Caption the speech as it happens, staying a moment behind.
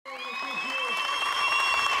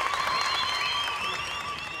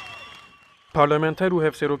Parlamenter û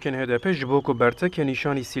Hevserokên HDPê ji bo ku bertekê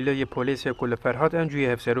nîşanî sîleyê polîsê ku li Ferhat Encûyê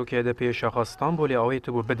Hevserokê HDPê şaxa Stenbolê awê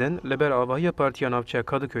tibû bidin, li ber avahiya Partiya Navçeya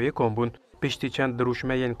Kadıköyê kom bûn. Piştî çend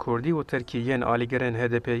dirûjmeyên Kurdî û Tirkiyeyên alîgerên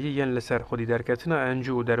HDP'yî yên li ser xwedî derketina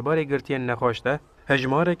Encû û derbarê girtiyên nexweş de,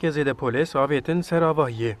 hejmareke zêde polîs avêtin ser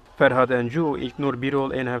avahiyê. Ferhat Encû û İlknur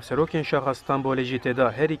Birol ên Hevserokên şaxa Stenbolê jî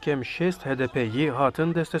têda herî kem 6 HDP'yî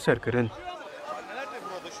hatin desteserkirin.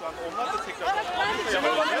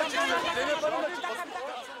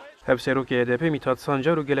 Hevserokê HDPê Mithat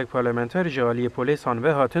Sancar û gelek parlamenter ji aliyê polîsan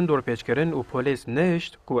ve hatin dorpêçkirin û polîs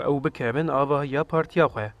nehişt ku ew bikevin avahiya partiya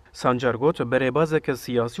xwe. Sancar got berêbazeke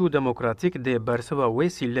siyasî û demokratîk dê bersiva wê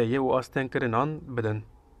sîleyê û astenkirinan bidin.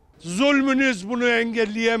 Zulmünüz bunu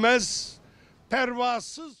engelleyemez,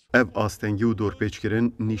 pervasız. Ev astengî û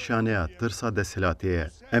dorpêçkirin nîşaneya tirsa desthilatê ye.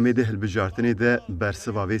 Em ê di hilbijartinê de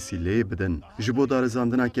bersiva vê sîleyê bidin. Ji bo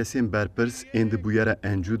darizandina kesên berpirs ên di bûyera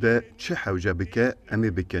Encû de çi hewce bike em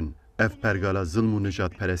ê bikin. Ev pergala zilm û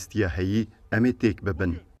nijadperestiya heyî em ê têk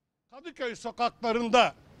bibin. Kadıköy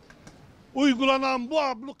sokaklarında uygulanan bu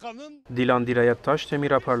ablukanın Dilan Dirayet Taş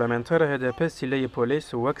temîra parlamentera HDP sîleyê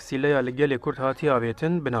polîs wek sîleya li gelê Kurd hatiye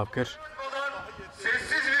avêtin binav kir.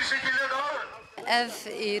 Ev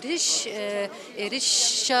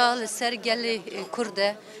êrişa li ser gelê Kurd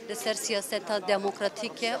e, li ser siyaseta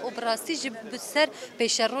demokratîk e û bi rastî jî bi ser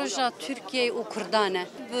pêşeroja Tirkiyê û Kurdan e.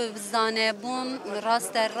 Bi zanebûn,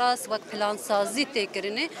 rast wek plansazî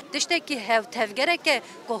têkirinê tiştekî tevgereke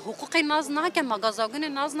ku hukukê naz nake,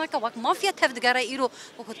 magazagunê naz nake, wek mafya tevdigere îro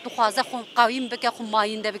dixwaze xwe qawîm bike, xwe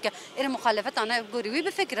mayînde bike. Êrê muxalefetane ev gorî wî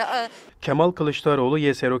bifikre. Kemal Kılıçdaroğlu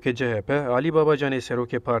yê Serokê CHP, Ali Babacan yê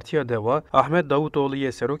Serokê Partiya Deva, Ahmet Davutoğlu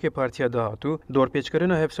yê Serokê Partiya Dahatû,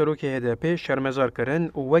 dorpêçkirina Hevserokê HDP şermezar kirin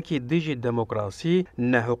û wekî dijî demokrasî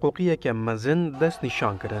nehiqûqiyeke mezin dest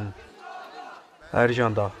nîşan kirin.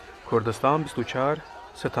 Ercan Kurdistan 24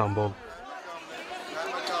 İstanbul.